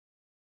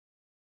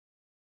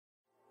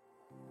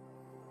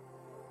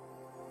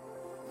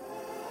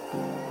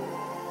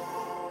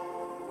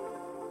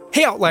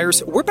Hey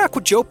Outliers, we're back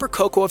with Joe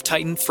Percoco of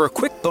Titan for a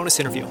quick bonus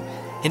interview.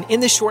 And in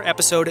this short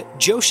episode,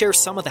 Joe shares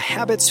some of the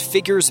habits,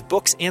 figures,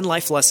 books, and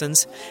life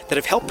lessons that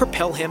have helped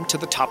propel him to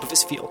the top of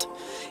his field,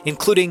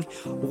 including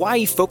why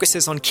he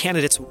focuses on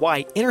candidates'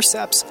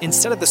 y-intercepts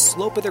instead of the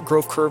slope of their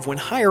growth curve when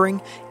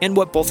hiring, and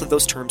what both of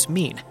those terms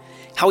mean.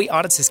 How he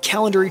audits his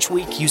calendar each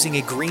week using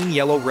a green,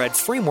 yellow, red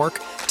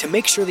framework to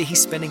make sure that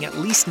he's spending at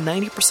least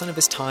 90% of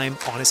his time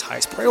on his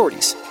highest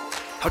priorities.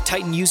 How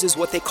Titan uses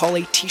what they call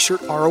a t-shirt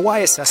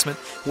ROI assessment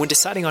when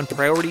deciding on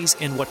priorities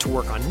and what to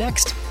work on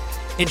next.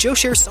 And Joe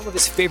shares some of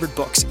his favorite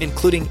books,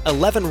 including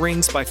 11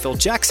 Rings by Phil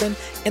Jackson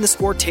and The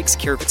Score Takes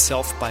Care of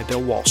Itself by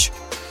Bill Walsh.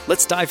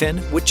 Let's dive in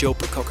with Joe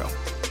Percoco.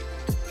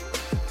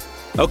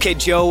 Okay,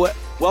 Joe,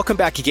 welcome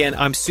back again.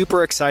 I'm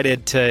super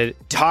excited to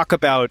talk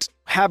about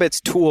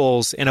habits,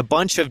 tools, and a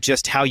bunch of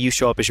just how you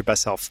show up as your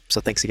best self. So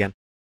thanks again.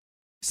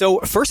 So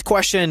first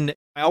question,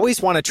 I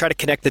always want to try to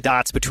connect the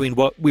dots between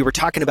what we were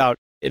talking about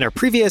in our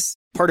previous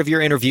part of your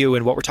interview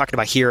and what we're talking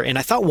about here. And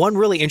I thought one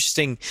really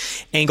interesting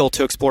angle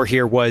to explore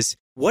here was,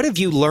 what have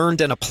you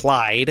learned and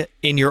applied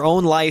in your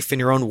own life and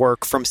your own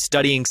work from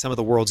studying some of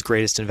the world's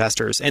greatest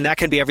investors? And that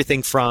can be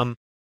everything from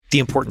the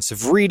importance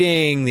of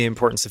reading, the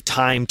importance of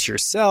time to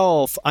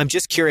yourself. I'm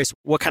just curious,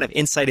 what kind of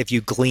insight have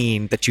you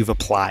gleaned that you've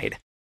applied?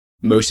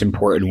 Most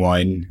important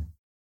one,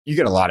 you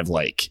get a lot of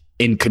like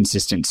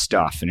inconsistent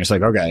stuff. And it's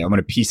like, okay, I'm going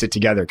to piece it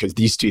together because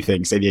these two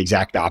things say the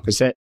exact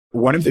opposite.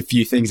 One of the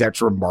few things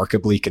that's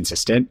remarkably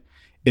consistent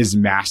is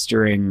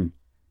mastering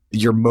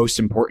your most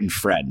important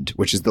friend,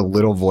 which is the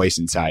little voice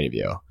inside of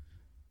you.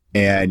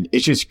 And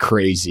it's just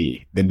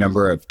crazy the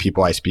number of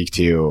people I speak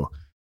to,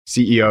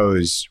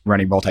 CEOs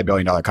running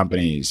multi-billion-dollar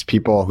companies,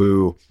 people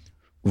who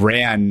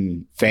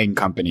ran FANG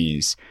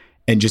companies,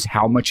 and just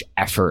how much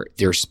effort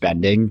they're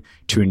spending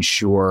to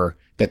ensure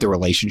that the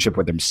relationship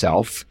with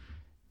themselves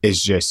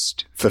is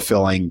just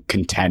fulfilling,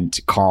 content,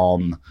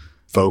 calm,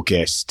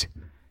 focused.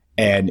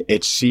 And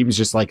it seems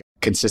just like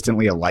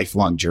consistently a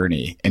lifelong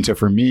journey. And so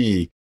for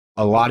me,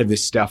 a lot of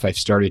this stuff I've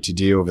started to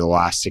do over the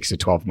last 6 to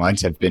 12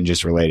 months have been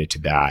just related to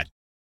that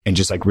and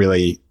just like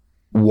really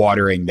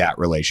watering that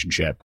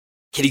relationship.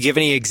 Can you give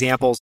any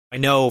examples? I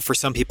know for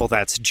some people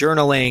that's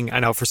journaling. I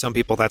know for some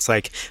people that's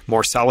like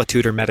more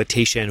solitude or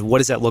meditation. What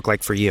does that look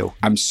like for you?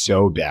 I'm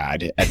so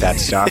bad at that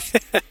stuff.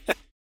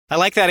 I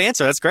like that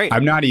answer. That's great.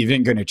 I'm not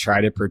even going to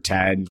try to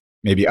pretend,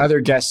 maybe other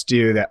guests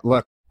do, that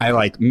look, I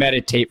like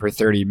meditate for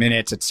 30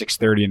 minutes at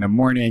 6:30 in the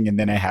morning, and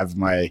then I have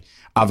my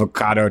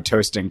avocado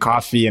toast and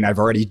coffee, and I've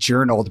already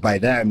journaled by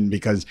then,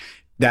 because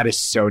that is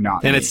so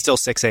not me. And it's still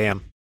 6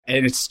 a.m.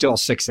 And it's still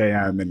 6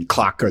 a.m. and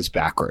clock goes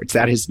backwards.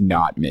 That is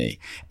not me.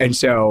 And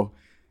so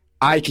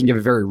I can give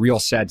a very real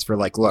sense for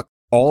like, look,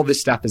 all this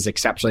stuff is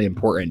exceptionally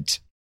important,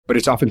 but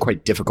it's often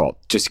quite difficult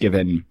just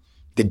given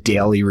the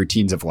daily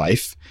routines of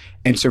life.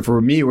 And so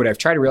for me, what I've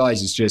tried to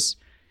realize is just,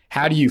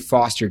 how do you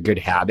foster good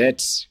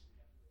habits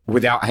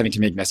without having to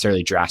make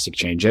necessarily drastic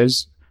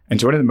changes? And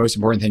so one of the most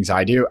important things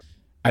I do,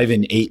 I have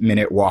an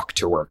 8-minute walk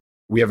to work.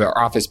 We have our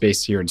office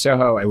based here in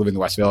Soho. I live in the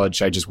West Village.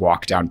 So I just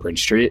walk down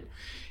Prince Street,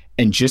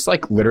 and just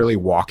like literally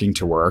walking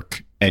to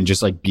work and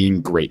just like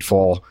being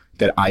grateful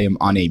that I am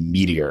on a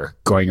meteor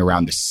going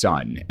around the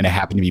sun, and I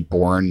happen to be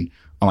born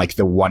on like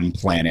the one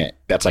planet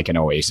that's like an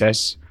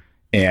oasis,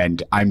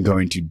 and I'm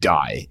going to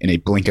die in a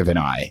blink of an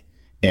eye.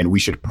 And we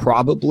should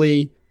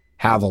probably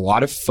have a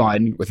lot of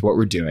fun with what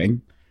we're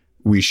doing.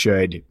 We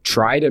should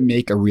try to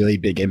make a really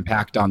big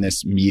impact on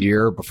this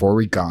meteor before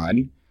we're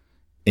gone.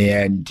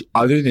 And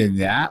other than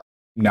that,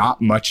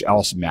 not much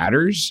else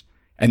matters.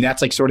 And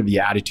that's like sort of the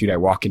attitude I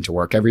walk into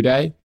work every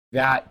day.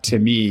 That to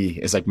me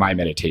is like my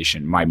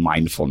meditation, my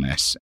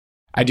mindfulness.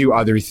 I do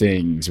other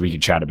things we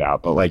could chat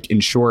about, but like in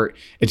short,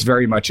 it's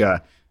very much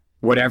a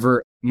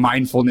whatever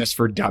mindfulness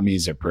for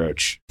dummies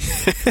approach.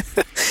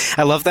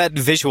 I love that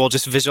visual,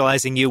 just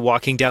visualizing you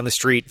walking down the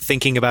street,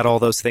 thinking about all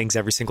those things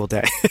every single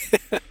day.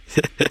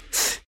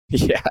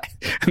 Yeah,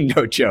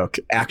 no joke.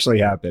 Actually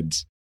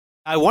happens.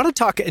 I want to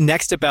talk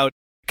next about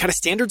kind of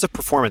standards of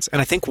performance.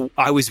 And I think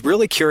I was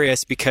really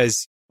curious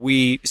because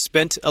we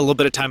spent a little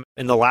bit of time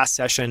in the last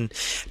session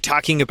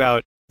talking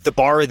about the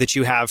bar that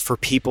you have for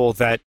people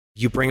that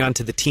you bring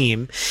onto the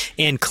team.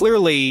 And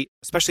clearly,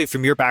 especially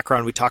from your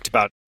background, we talked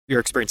about your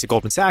experience at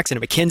Goldman Sachs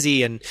and at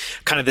McKinsey and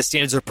kind of the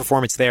standards of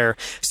performance there.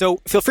 So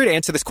feel free to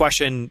answer this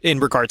question in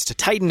regards to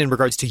Titan, in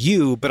regards to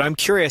you, but I'm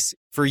curious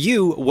for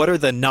you, what are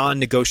the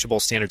non-negotiable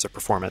standards of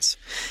performance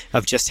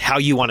of just how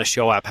you want to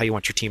show up, how you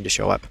want your team to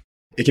show up?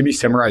 It can be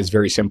summarized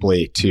very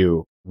simply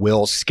to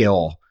will,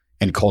 skill,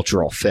 and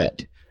cultural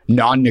fit.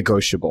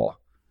 Non-negotiable.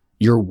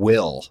 Your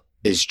will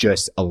is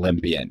just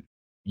Olympian.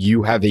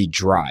 You have a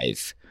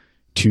drive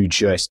to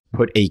just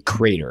put a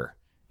crater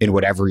in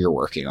whatever you're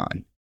working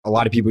on. A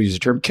lot of people use the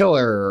term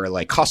killer or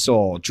like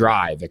hustle,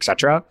 drive,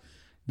 etc.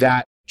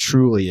 That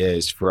truly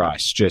is for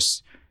us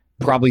just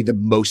probably the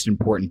most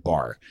important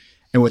bar.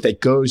 And what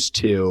that goes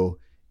to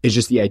is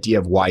just the idea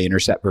of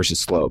y-intercept versus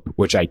slope,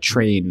 which I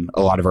train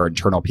a lot of our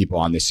internal people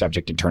on this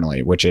subject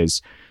internally, which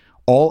is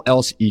all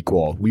else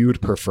equal, we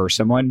would prefer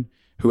someone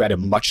who had a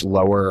much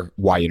lower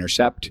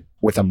y-intercept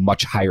with a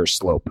much higher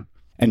slope.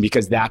 And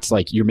because that's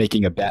like you're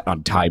making a bet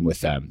on time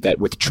with them, that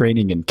with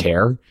training and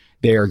care,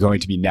 they are going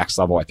to be next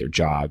level at their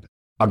job.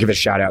 I'll give a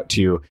shout out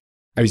to,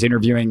 I was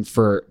interviewing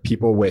for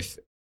people with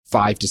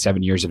 5 to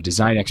 7 years of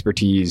design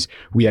expertise.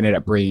 We ended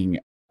up bringing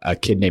a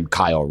kid named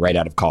Kyle right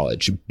out of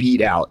college,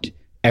 beat out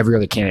every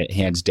other candidate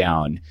hands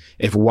down.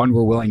 If one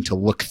were willing to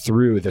look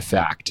through the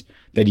fact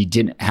that he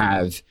didn't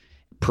have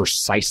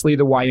precisely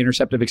the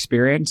y-intercept of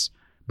experience,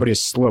 but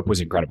his slope was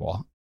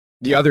incredible.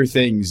 The other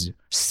things,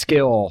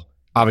 skill,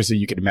 obviously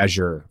you can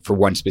measure for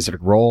one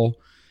specific role.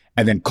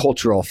 And then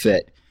cultural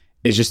fit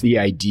is just the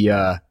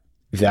idea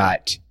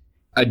that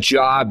a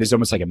job is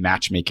almost like a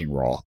matchmaking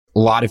role. A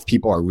lot of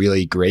people are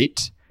really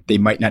great. They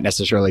might not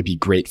necessarily be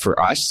great for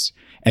us.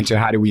 And so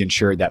how do we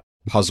ensure that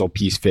puzzle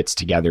piece fits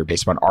together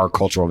based on our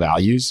cultural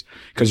values?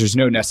 Because there's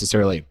no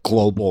necessarily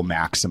global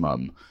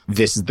maximum.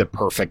 This is the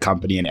perfect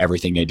company in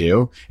everything they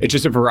do. It's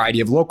just a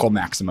variety of local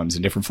maximums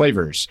and different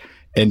flavors.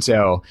 And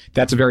so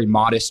that's a very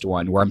modest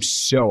one where I'm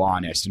so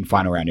honest in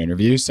final round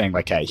interviews saying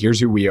like, hey, here's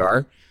who we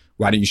are.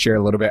 Why don't you share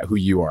a little bit who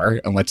you are?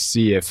 And let's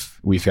see if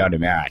we found a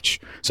match.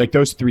 So like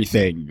those three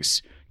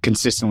things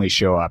consistently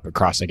show up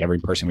across like every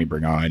person we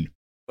bring on.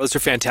 Those are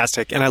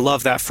fantastic. And I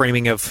love that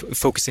framing of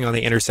focusing on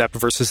the intercept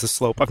versus the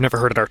slope. I've never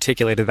heard it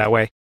articulated that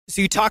way.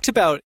 So you talked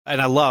about,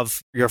 and I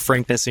love your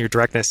frankness and your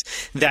directness,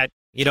 that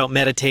you don't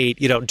meditate,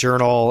 you don't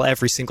journal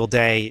every single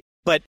day.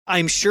 But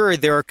I'm sure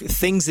there are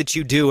things that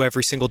you do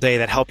every single day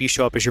that help you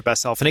show up as your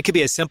best self. And it could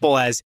be as simple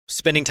as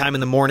spending time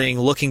in the morning,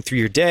 looking through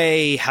your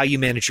day, how you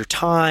manage your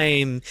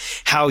time,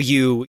 how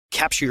you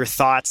capture your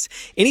thoughts.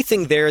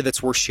 Anything there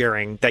that's worth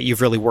sharing that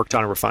you've really worked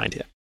on and refined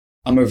yet?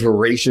 I'm a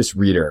voracious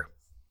reader.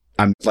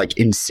 I'm like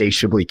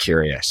insatiably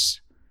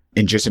curious.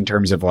 And just in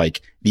terms of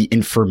like the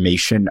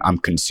information I'm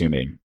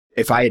consuming.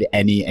 If I had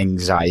any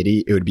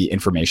anxiety, it would be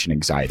information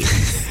anxiety.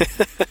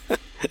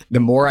 The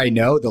more I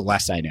know, the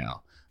less I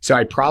know. So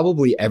I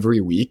probably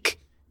every week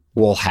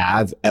will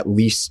have at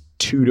least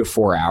 2 to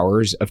 4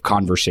 hours of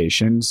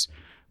conversations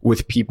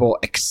with people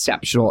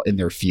exceptional in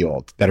their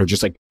field that are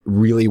just like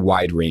really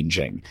wide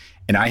ranging.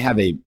 And I have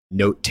a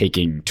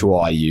note-taking tool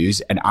I use,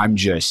 and I'm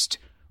just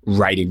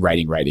writing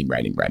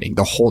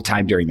the whole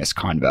time during this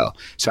convo.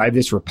 So I have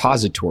this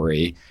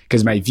repository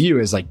because my view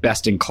is like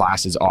best in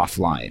class is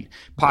offline.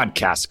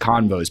 Podcasts,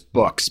 convos,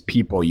 books,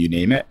 people, you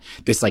name it.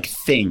 This like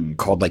thing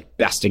called like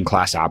best in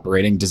class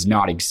operating does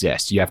not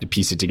exist. You have to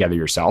piece it together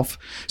yourself.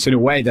 So in a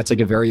way, that's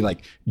like a very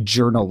like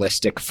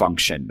journalistic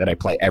function that I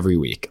play every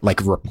week,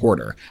 like a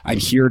reporter. I'm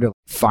here to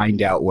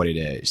find out what it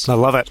is. I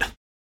love it.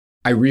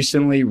 I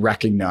recently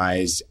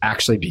recognized,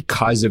 actually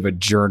because of a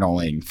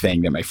journaling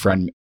thing that my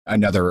friend,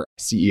 another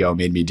CEO,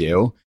 made me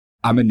do,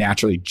 I'm a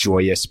naturally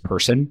joyous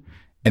person.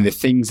 And the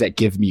things that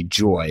give me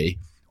joy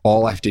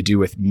all have to do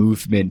with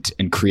movement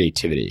and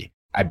creativity.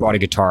 I bought a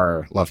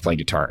guitar, love playing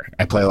guitar.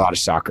 I play a lot of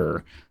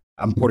soccer.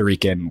 I'm Puerto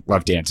Rican,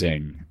 love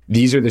dancing.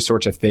 These are the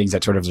sorts of things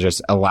that sort of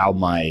just allow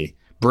my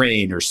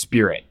brain or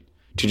spirit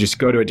to just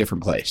go to a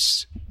different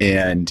place.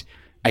 And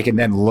I can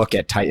then look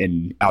at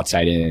Titan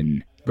outside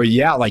in. But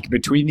yeah, like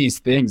between these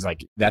things,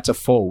 like that's a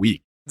full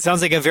week. It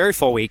sounds like a very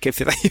full week.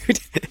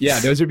 Yeah,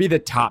 those would be the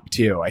top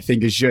two, I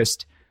think, is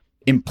just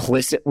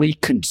implicitly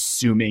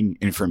consuming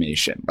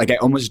information. Like I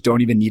almost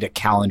don't even need a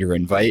calendar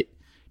invite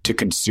to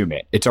consume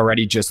it. It's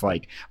already just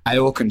like, I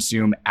will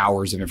consume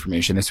hours of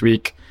information this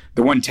week.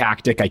 The one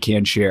tactic I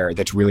can share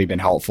that's really been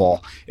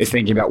helpful is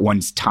thinking about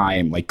one's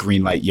time, like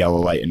green light, yellow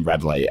light, and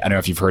red light. I don't know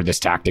if you've heard this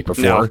tactic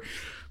before. No.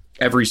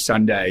 Every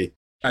Sunday,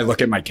 I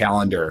look at my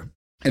calendar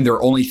and there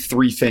are only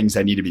 3 things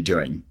I need to be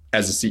doing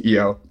as a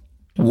CEO.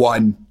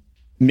 1,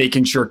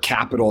 making sure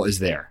capital is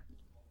there.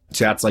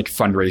 So that's like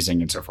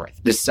fundraising and so forth.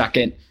 The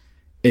second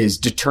is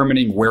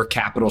determining where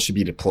capital should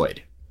be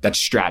deployed. That's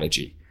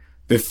strategy.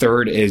 The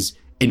third is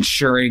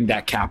ensuring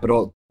that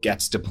capital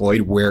gets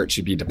deployed where it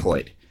should be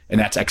deployed. And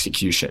that's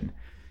execution.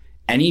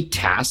 Any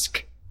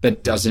task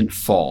that doesn't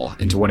fall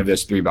into one of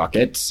those 3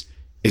 buckets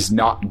is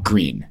not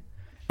green.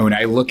 And when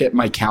I look at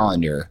my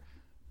calendar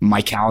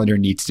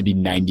needs to be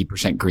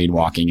 90% green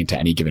walking into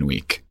any given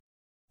week.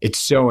 It's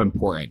so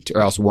important,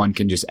 or else one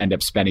can just end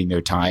up spending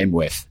their time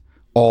with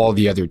all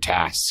the other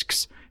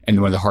tasks. And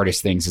one of the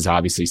hardest things is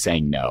obviously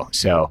saying no.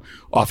 So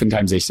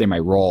oftentimes they say my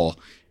role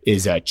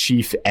is a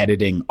chief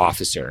editing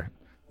officer.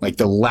 Like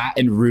the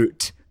Latin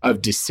root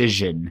of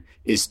decision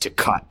is to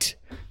cut.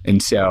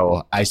 And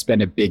so I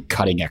spend a big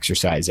cutting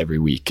exercise every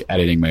week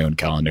editing my own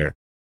calendar.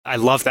 I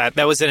love that.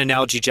 That was an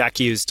analogy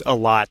Jack used a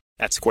lot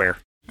at Square.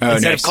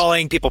 Instead of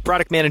calling people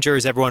product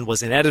managers, everyone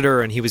was an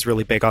editor, and he was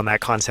really big on that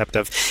concept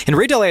of, and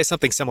Ray Dalio has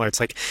something similar. It's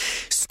like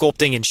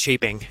sculpting and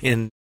shaping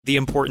and the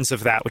importance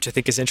of that, which I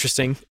think is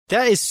interesting.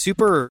 That is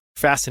super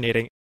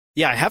fascinating.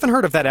 Yeah, I haven't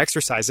heard of that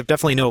exercise. I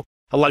definitely know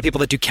a lot of people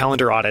that do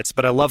calendar audits,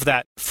 but I love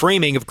that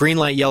framing of green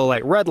light, yellow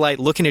light, red light,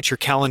 looking at your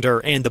calendar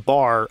and the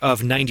bar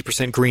of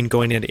 90% green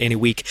going into any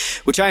week,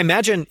 which I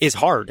imagine is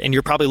hard. And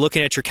you're probably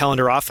looking at your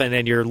calendar often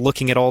and you're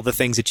looking at all the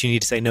things that you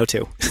need to say no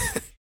to.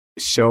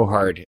 So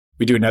hard.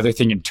 We do another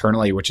thing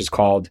internally, which is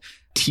called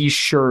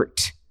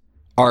T-shirt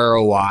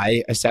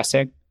ROI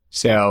assessing.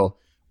 So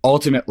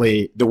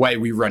ultimately, the way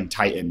we run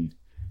Titan,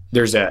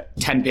 there's a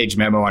 10-page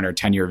memo on our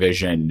 10-year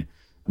vision.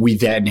 We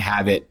then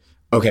have it,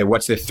 okay,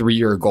 what's the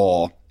 3-year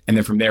goal? And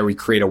then from there, we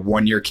create a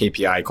 1-year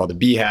KPI called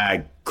the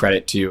BHAG.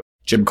 Credit to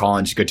Jim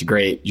Collins, good to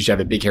great. You should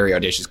have a big, hairy,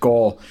 audacious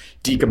goal,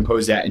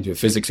 decompose that into a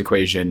physics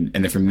equation.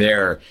 And then from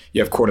there,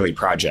 you have quarterly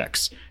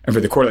projects. And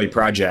for the quarterly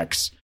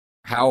projects,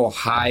 how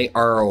high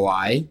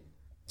ROI,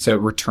 so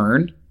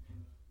return,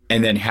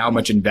 and then how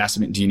much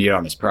investment do you need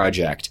on this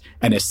project,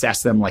 and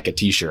assess them like a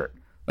t-shirt.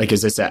 Like,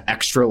 is this an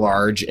extra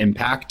large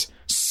impact,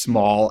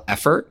 small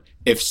effort?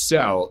 If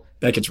so,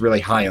 that gets really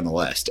high on the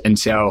list. And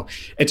so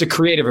it's a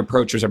creative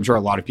approach, which I'm sure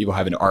a lot of people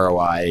have an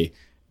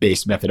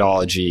ROI-based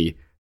methodology.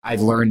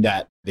 I've learned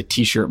that the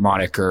t-shirt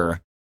moniker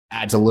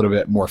adds a little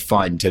bit more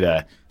fun to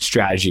the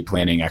strategy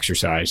planning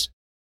exercise.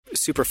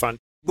 Super fun.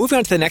 Moving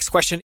on to the next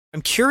question.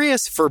 I'm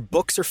curious for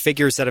books or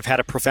figures that have had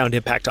a profound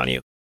impact on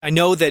you. I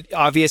know that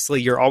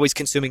obviously you're always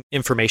consuming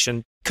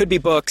information. Could be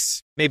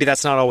books. Maybe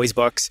that's not always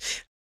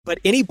books. But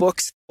any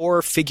books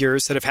or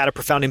figures that have had a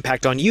profound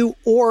impact on you,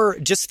 or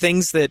just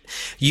things that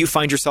you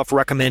find yourself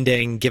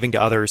recommending, giving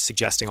to others,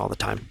 suggesting all the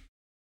time?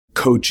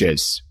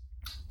 Coaches.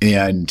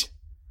 And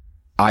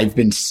I've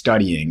been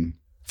studying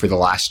for the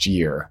last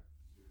year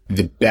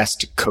the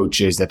best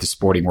coaches that the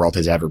sporting world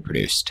has ever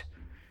produced.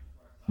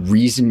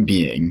 Reason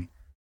being,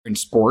 in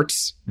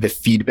sports, the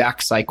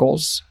feedback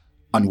cycles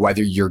on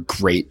whether you're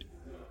great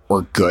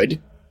or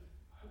good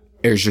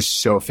is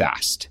just so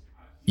fast.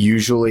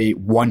 Usually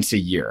once a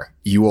year,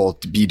 you will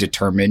be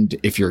determined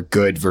if you're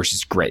good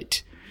versus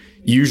great.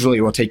 Usually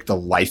it will take the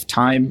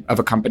lifetime of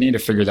a company to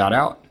figure that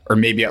out, or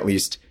maybe at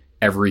least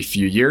every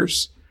few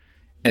years.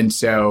 And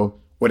so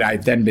what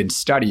I've then been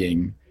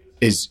studying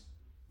is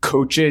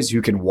coaches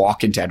who can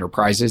walk into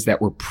enterprises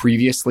that were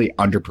previously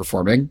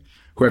underperforming,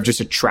 who have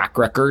just a track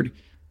record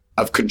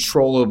of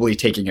controllably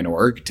taking an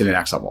org to the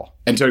next level.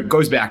 And so it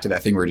goes back to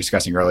that thing we were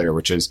discussing earlier,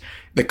 which is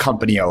the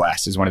company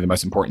OS is one of the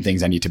most important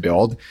things I need to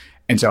build.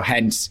 And so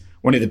hence,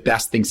 one of the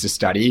best things to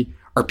study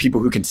are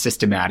people who can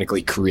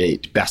systematically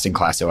create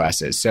best-in-class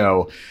OSs.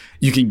 So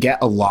you can get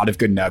a lot of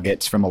good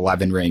nuggets from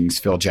 11 Rings,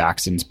 Phil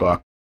Jackson's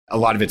book. A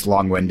lot of it's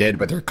long-winded,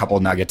 but there are a couple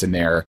of nuggets in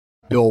there.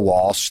 Bill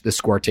Walsh, The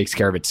Score Takes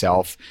Care of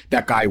Itself.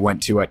 That guy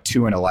went to a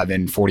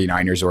 2-11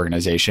 49ers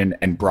organization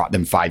and brought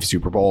them 5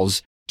 Super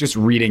Bowls. Just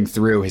reading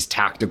through his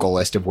tactical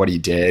list of what he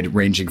did,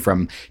 ranging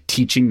from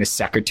teaching the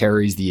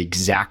secretaries the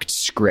exact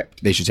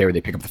script they should say when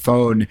they pick up the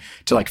phone,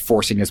 to like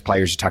forcing his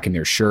players to tuck in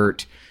their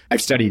shirt.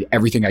 I've studied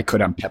everything I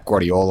could on Pep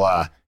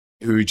Guardiola,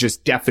 who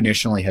just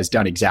definitionally has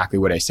done exactly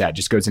what I said,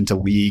 just goes into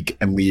league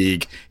and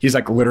league. He's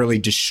like literally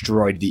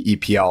destroyed the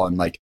EPL and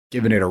like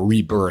given it a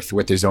rebirth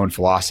with his own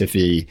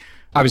philosophy.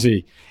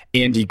 Obviously,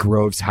 Andy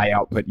Grove's High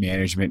Output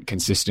Management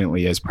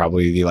consistently is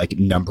probably the like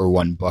number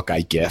one book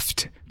I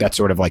gift. That's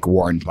sort of like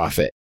Warren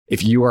Buffett.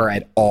 If you are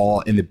at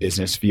all in the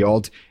business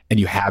field and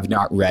you have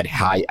not read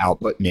High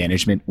Output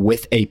Management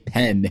with a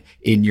pen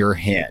in your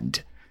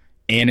hand,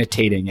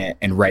 annotating it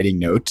and writing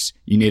notes,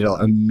 you need to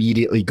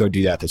immediately go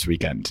do that this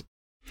weekend.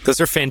 Those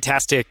are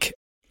fantastic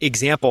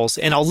examples.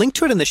 And I'll link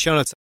to it in the show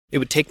notes. It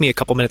would take me a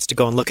couple minutes to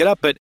go and look it up,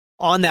 but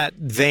on that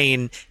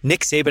vein,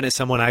 Nick Saban is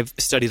someone I've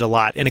studied a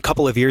lot. And a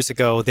couple of years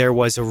ago, there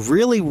was a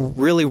really,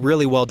 really,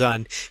 really well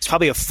done. It's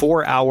probably a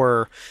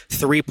 4-hour,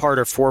 3-part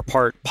or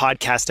 4-part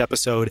podcast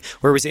episode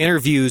where it was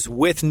interviews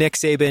with Nick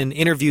Saban,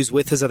 interviews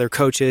with his other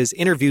coaches,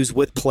 interviews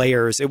with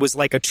players. It was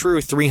like a true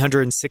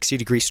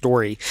 360-degree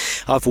story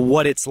of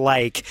what it's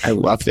like. I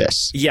love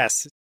this.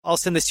 Yes. I'll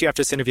send this to you after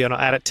this interview and I'll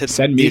add it to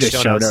Send me the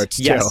show notes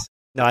too. Yes.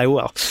 No, I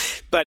will.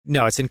 But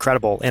no, it's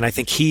incredible. And I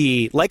think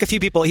he, like a few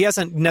people, he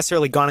hasn't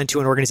necessarily gone into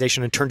an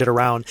organization and turned it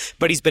around,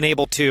 but he's been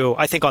able to,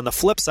 I think on the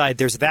flip side,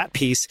 there's that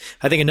piece.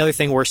 I think another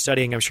thing we're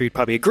studying, I'm sure you'd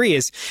probably agree,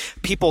 is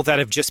people that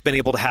have just been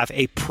able to have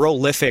a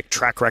prolific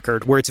track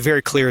record where it's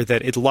very clear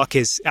that luck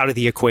is out of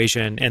the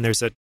equation and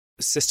there's a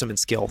system and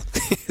skill.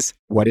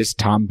 What does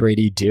Tom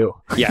Brady do?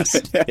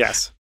 Yes,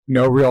 yes.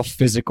 No real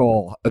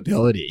physical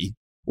ability.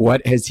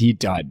 What has he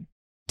done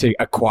to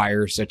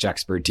acquire such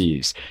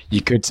expertise?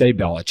 You could say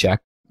Belichick,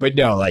 but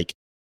no, like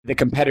the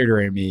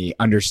competitor in me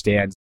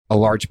understands a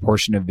large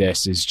portion of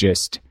this is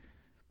just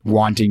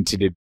wanting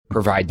to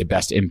provide the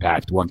best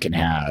impact one can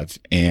have.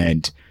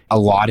 And a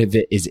lot of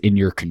it is in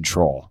your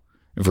control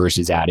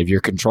versus out of your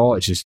control.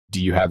 It's just,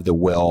 do you have the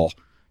will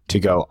to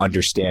go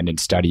understand and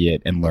study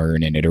it and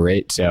learn and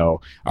iterate? So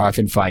I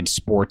often find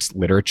sports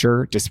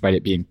literature, despite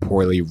it being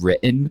poorly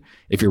written,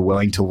 if you're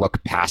willing to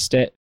look past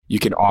it, you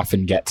can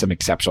often get some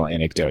exceptional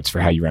anecdotes for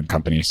how you run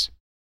companies.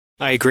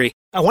 I agree.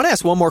 I want to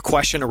ask one more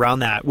question around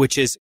that, which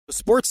is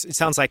sports, it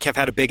sounds like, have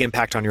had a big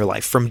impact on your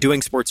life, from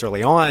doing sports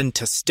early on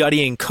to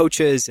studying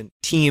coaches and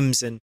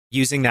teams and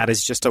using that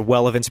as just a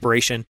well of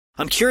inspiration.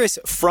 I'm curious,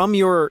 from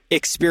your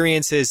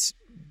experiences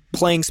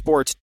playing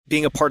sports,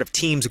 being a part of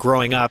teams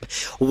growing up,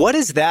 what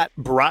has that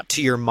brought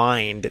to your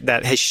mind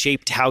that has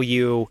shaped how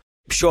you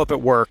show up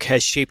at work,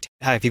 has shaped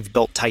how you've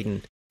built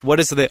Titan?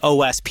 What is the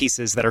OS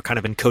pieces that are kind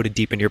of encoded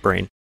deep in your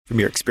brain from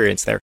your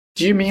experience there?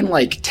 Do you mean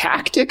like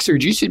tactics or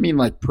do you mean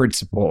like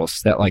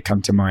principles that like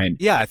come to mind?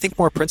 Yeah, I think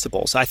more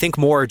principles. I think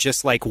more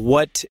just like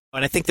and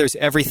I think there's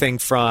everything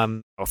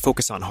from a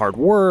focus on hard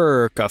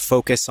work, a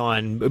focus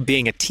on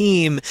being a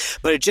team,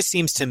 but it just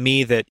seems to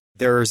me that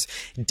there's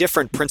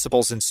different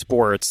principles in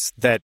sports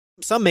that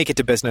some make it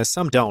to business,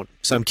 some don't.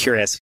 So I'm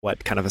curious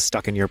what kind of is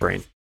stuck in your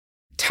brain.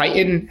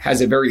 Titan has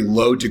a very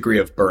low degree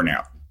of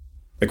burnout.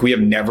 Like we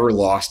have never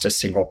lost a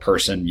single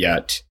person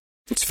yet.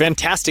 It's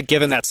fantastic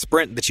given that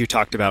sprint that you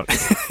talked about.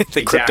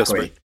 The crypto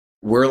sprint.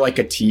 We're like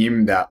a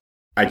team that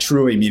I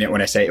truly mean it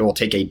when I say it will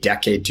take a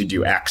decade to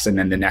do X and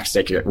then the next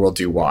decade we'll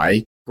do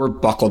Y. We're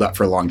buckled up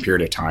for a long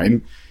period of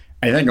time.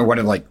 I think one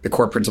of like the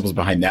core principles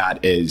behind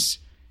that is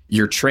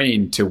you're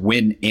trained to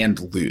win and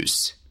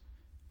lose.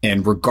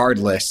 And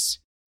regardless,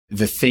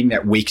 the thing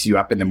that wakes you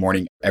up in the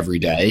morning every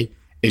day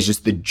is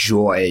just the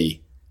joy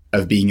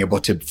of being able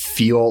to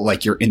feel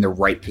like you're in the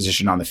right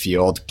position on the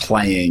field,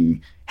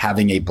 playing,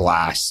 having a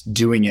blast,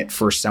 doing it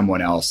for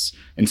someone else.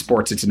 In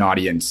sports, it's an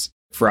audience.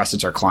 For us,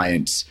 it's our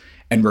clients.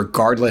 And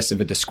regardless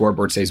of if the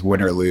scoreboard says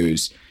win or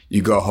lose,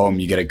 you go home,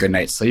 you get a good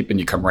night's sleep, and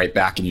you come right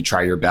back and you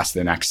try your best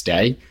the next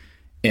day.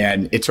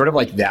 And it's sort of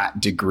like that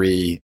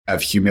degree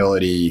of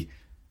humility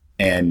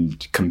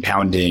and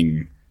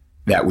compounding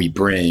that we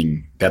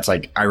bring that's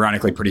like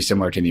ironically pretty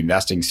similar to the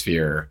investing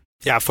sphere.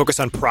 Yeah, focus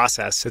on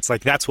process. It's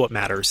like that's what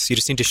matters. You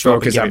just need to show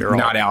up and give it your all.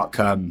 Not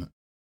outcome.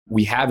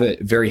 We have a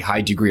very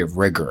high degree of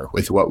rigor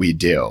with what we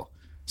do.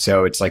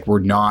 So it's like we're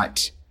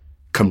not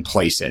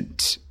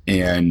complacent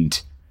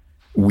and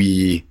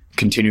we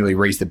continually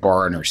raise the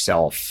bar on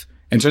ourselves.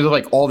 And so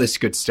like all this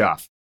good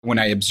stuff. When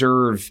I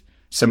observe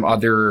some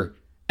other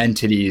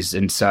entities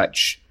and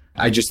such,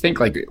 I just think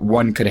like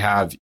one could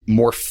have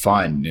more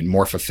fun and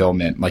more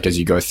fulfillment like as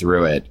you go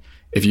through it.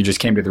 If you just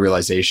came to the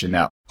realization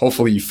that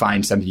hopefully you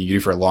find something you do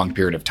for a long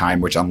period of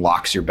time, which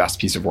unlocks your best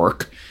piece of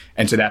work.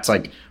 And so that's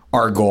like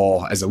our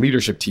goal as a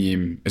leadership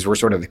team is we're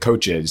sort of the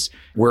coaches.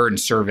 We're in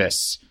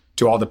service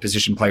to all the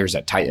position players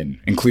at Titan,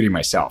 including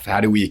myself.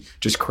 How do we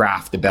just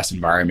craft the best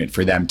environment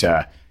for them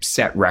to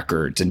set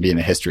records and be in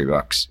the history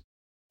books?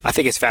 I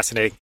think it's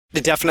fascinating.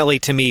 It definitely,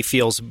 to me,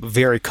 feels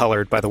very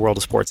colored by the world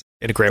of sports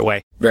in a great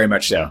way. Very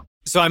much so.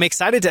 So I'm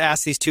excited to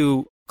ask these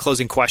two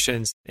closing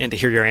questions and to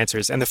hear your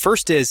answers. And the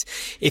first is,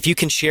 if you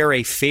can share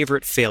a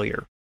favorite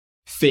failure.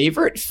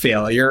 Favorite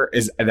failure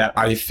is that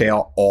I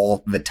fail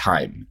all the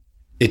time.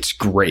 It's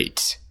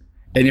great.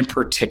 And in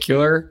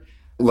particular,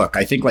 look,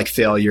 I think like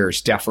failure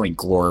is definitely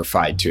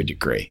glorified to a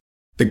degree.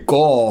 The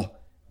goal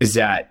is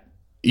that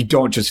you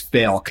don't just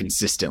fail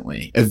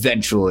consistently.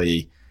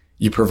 Eventually,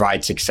 you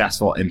provide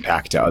successful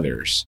impact to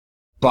others.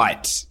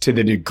 But to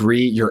the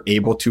degree you're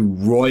able to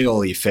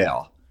royally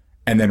fail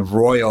and then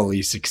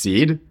royally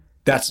succeed,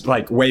 that's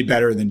like way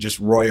better than just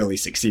royally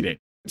succeeding.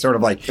 It's sort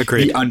of like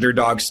the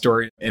underdog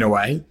story in a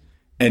way.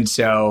 And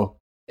so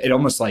it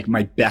almost like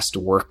my best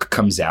work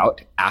comes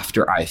out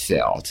after I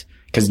failed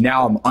because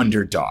now I'm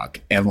underdog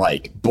and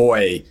like,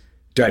 boy,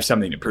 do I have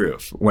something to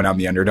prove when I'm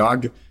the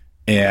underdog.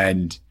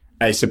 And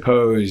I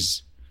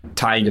suppose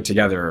tying it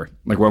together,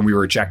 like when we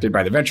were rejected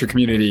by the venture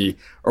community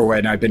or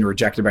when I've been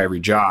rejected by every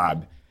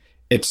job,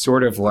 it's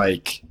sort of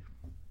like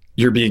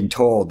you're being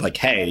told like,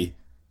 hey,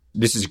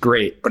 this is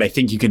great, but I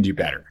think you can do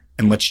better.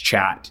 And let's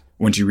chat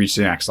once you reach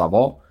the next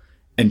level.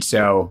 And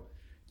so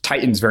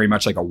Titan's very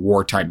much like a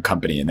wartime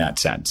company in that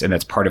sense. And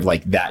that's part of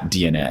like that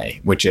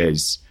DNA, which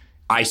is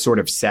I sort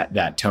of set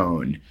that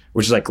tone,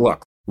 which is like,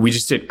 look, we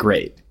just did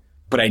great,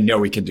 but I know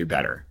we can do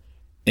better.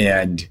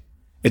 And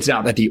it's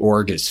not that the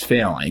org is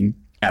failing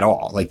at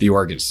all. Like the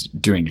org is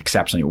doing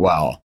exceptionally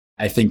well.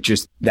 I think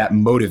just that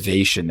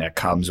motivation that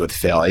comes with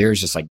failure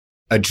is just like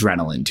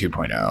adrenaline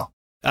 2.0.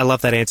 I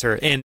love that answer.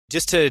 And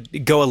just to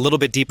go a little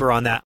bit deeper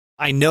on that,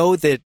 I know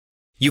that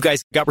you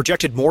guys got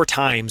rejected more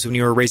times when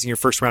you were raising your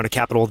first round of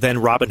capital than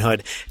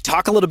Robinhood.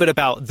 Talk a little bit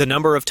about the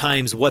number of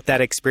times, what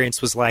that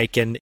experience was like,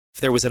 and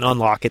if there was an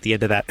unlock at the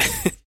end of that.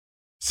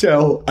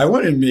 So I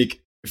want to make,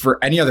 for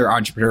any other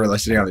entrepreneur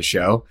listening on the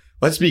show,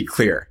 let's be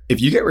clear.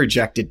 If you get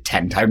rejected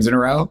 10 times in a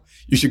row,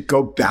 you should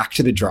go back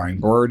to the drawing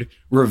board,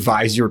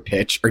 revise your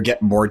pitch, or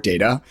get more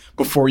data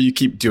before you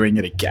keep doing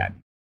it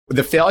again.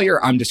 The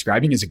failure I'm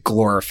describing is a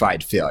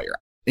glorified failure.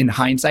 In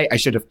hindsight, I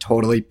should have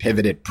totally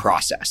pivoted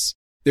process.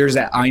 There's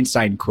that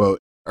Einstein quote,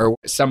 or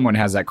someone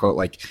has that quote,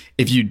 like,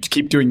 if you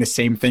keep doing the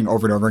same thing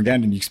over and over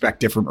again and you expect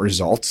different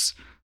results,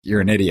 you're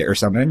an idiot or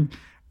something.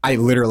 I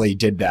literally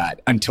did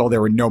that until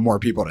there were no more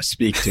people to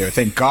speak to.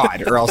 Thank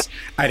God, or else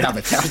I'd have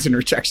 1,000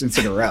 rejections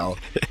in a row.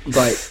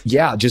 But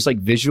yeah, just like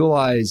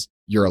visualize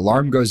your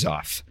alarm goes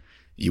off.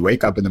 You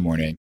wake up in the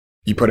morning,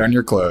 you put on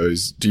your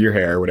clothes, do your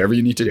hair, whatever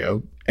you need to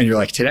do. And you're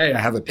like, today I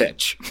have a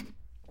pitch.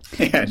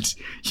 And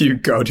you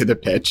go to the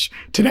pitch.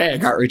 Today I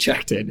got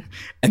rejected.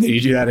 And then you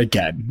do that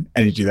again.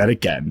 And you do that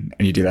again.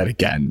 And you do that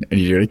again. And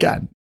you do it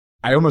again.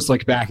 I almost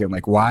look back and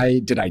like, why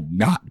did I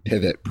not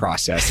pivot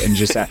process? And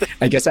just,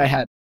 I guess I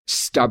had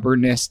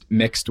stubbornness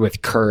mixed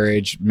with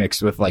courage,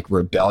 mixed with like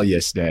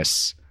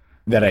rebelliousness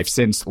that I've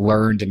since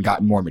learned and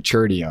gotten more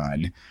maturity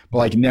on. But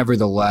like,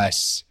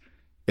 nevertheless,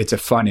 It's a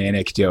fun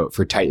anecdote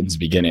for Titan's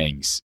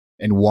beginnings,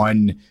 and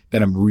one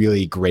that I'm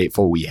really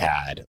grateful we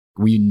had.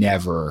 We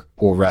never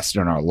will rest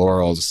on our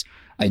laurels.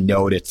 I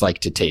know what it's like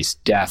to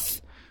taste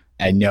death.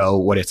 I know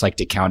what it's like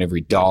to count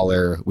every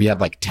dollar. We had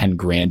like 10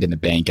 grand in the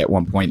bank at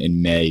one point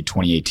in May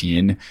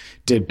 2018,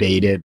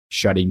 debated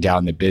shutting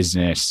down the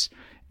business.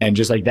 And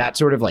just like that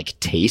sort of like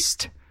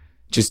taste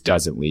just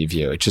doesn't leave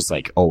you. It's just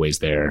like always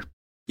there.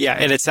 Yeah.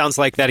 And it sounds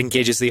like that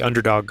engages the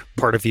underdog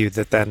part of you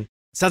that then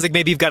sounds like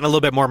maybe you've gotten a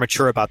little bit more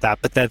mature about that,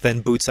 but that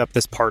then boots up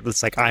this part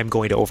that's like, I'm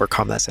going to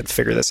overcome this and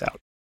figure this out.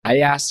 I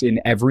ask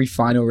in every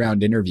final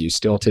round interview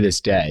still to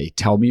this day,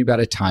 tell me about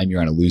a time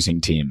you're on a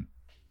losing team.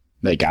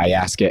 Like I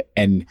ask it,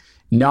 and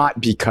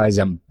not because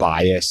I'm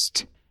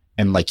biased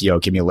and like,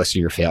 give me a list of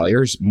your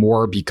failures,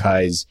 more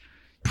because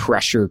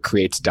pressure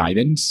creates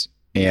diamonds.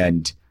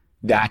 And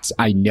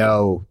I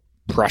know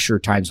pressure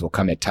times will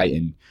come at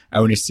Titan.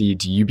 I want to see,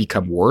 do you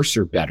become worse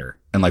or better?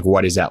 And like,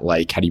 what is that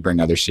like? How do you bring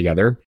others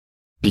together?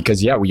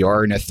 Because we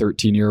are in a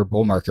 13-year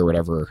bull market or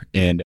whatever,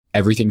 and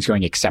everything's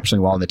going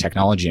exceptionally well in the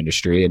technology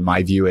industry. And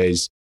my view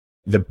is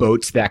the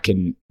boats that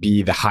can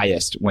be the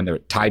highest when the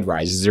tide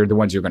rises, they're the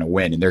ones who are going to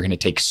win, and they're going to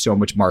take so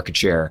much market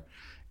share.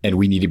 And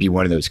we need to be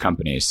one of those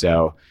companies.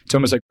 So it's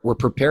almost like we're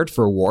prepared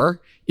for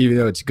war, even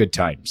though it's good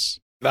times.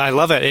 I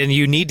love it. And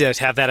you need to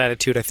have that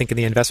attitude, I think, in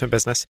the investment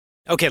business.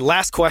 Okay,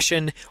 last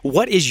question.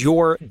 What is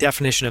your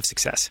definition of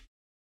success?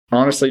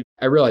 Honestly,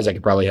 I realize I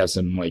could probably have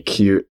some like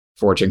cute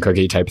fortune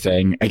cookie type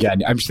thing.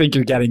 Again, I'm just think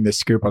you're getting the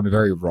scoop. I'm a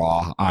very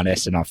raw,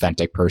 honest, and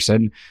authentic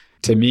person.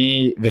 To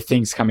me, the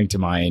things coming to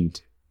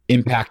mind,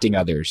 impacting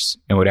others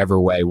in whatever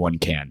way one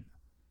can.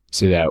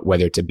 So that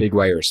whether it's a big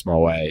way or a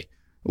small way,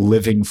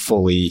 living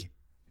fully,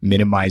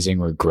 minimizing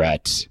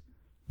regret,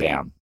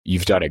 bam,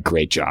 you've done a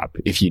great job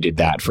if you did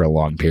that for a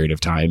long period of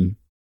time.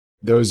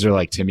 Those are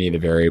like, to me, the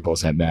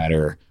variables that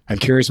matter. I'm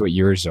curious what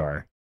yours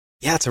are.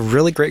 Yeah, it's a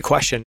really great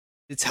question.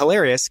 It's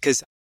hilarious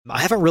because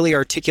I haven't really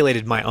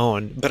articulated my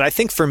own, but I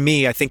think for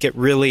me, the thing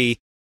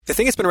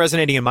that's been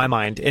resonating in my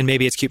mind, and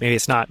maybe it's cute, maybe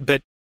it's not,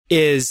 but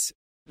is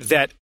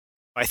that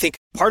I think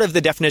part of the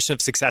definition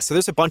of success, so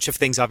there's a bunch of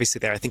things obviously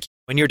there. I think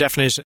when your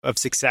definition of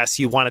success,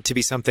 you want it to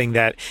be something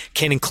that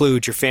can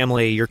include your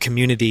family, your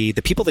community,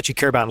 the people that you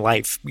care about in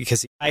life,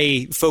 because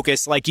I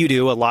focus, like you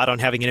do, a lot on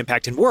having an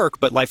impact in work,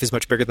 but life is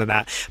much bigger than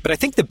that. But I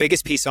think the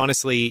biggest piece,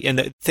 honestly, and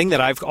the thing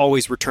that I've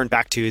always returned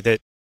back to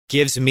that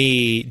gives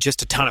me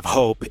just a ton of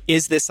hope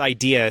is this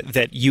idea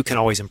that you can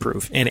always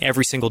improve. And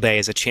every single day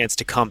is a chance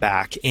to come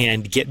back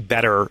and get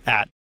better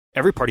at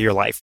every part of your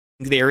life,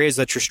 the areas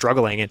that you're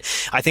struggling. And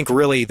I think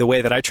really the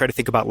way that I try to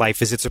think about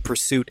life is it's a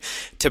pursuit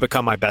to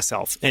become my best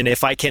self. And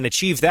if I can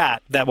achieve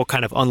that, that will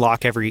kind of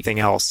unlock everything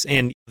else.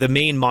 And the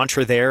main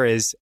mantra there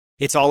is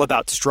it's all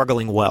about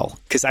struggling well.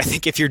 Because I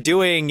think I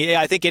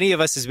think any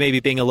of us is maybe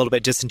being a little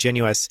bit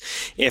disingenuous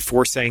if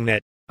we're saying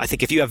that I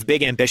think if you have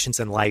big ambitions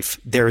in life,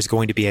 there is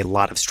going to be a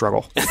lot of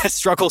struggle. And that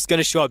struggle is going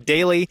to show up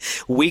daily,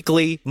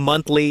 weekly,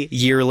 monthly,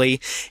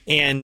 yearly.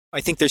 And I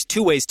think there's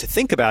two ways to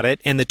think about it.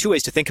 And the two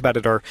ways to think about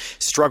it are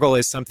struggle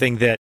is something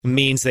that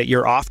means that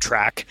you're off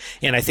track.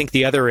 And I think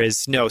the other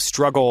is no,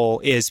 struggle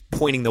is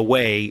pointing the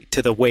way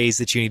to the ways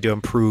that you need to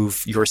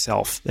improve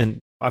yourself. And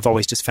I've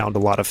always just found a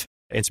lot of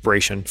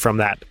inspiration from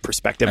that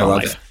perspective in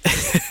life.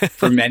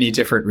 For many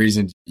different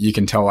reasons, you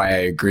can tell why I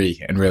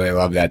agree and really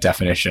love that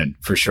definition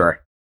for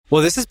sure.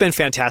 Well, this has been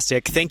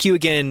fantastic. Thank you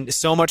again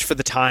so much for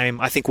the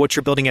time. I think what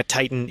you're building at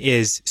Titan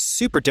is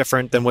super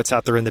different than what's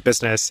out there in the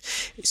business.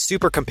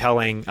 Super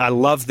compelling. I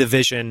love the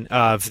vision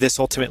of this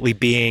ultimately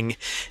being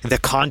the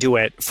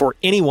conduit for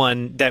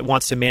anyone that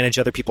wants to manage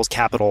other people's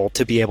capital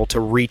to be able to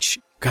reach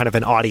kind of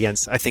an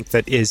audience, I think,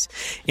 that is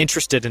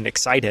interested and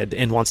excited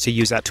and wants to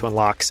use that to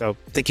unlock. So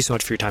thank you so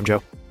much for your time,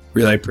 Joe.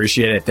 Really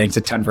appreciate it. Thanks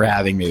a ton for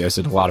having me. This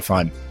was a lot of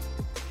fun.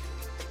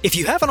 If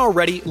you haven't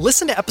already,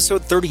 listen to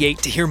episode 38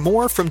 to hear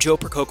more from Joe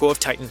Percoco of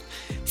Titan.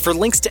 For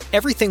links to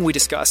everything we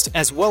discussed,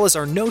 as well as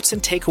our notes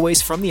and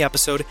takeaways from the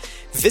episode,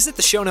 visit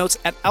the show notes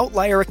at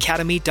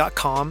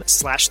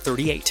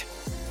outlieracademy.com/38.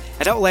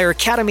 At Outlier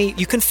Academy,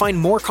 you can find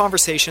more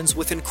conversations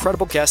with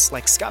incredible guests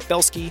like Scott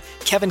Belsky,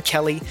 Kevin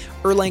Kelly,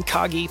 Erlang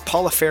Kagi,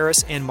 Paula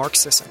Ferris, and Mark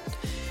Sisson.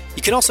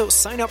 You can also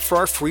sign up for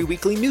our free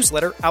weekly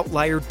newsletter,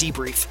 Outlier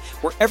Debrief,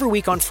 where every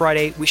week on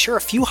Friday, we share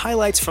a few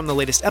highlights from the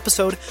latest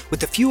episode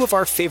with a few of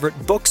our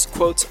favorite books,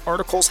 quotes,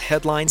 articles,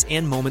 headlines,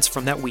 and moments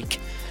from that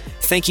week.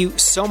 Thank you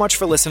so much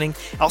for listening.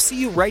 I'll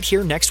see you right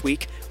here next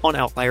week on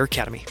Outlier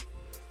Academy.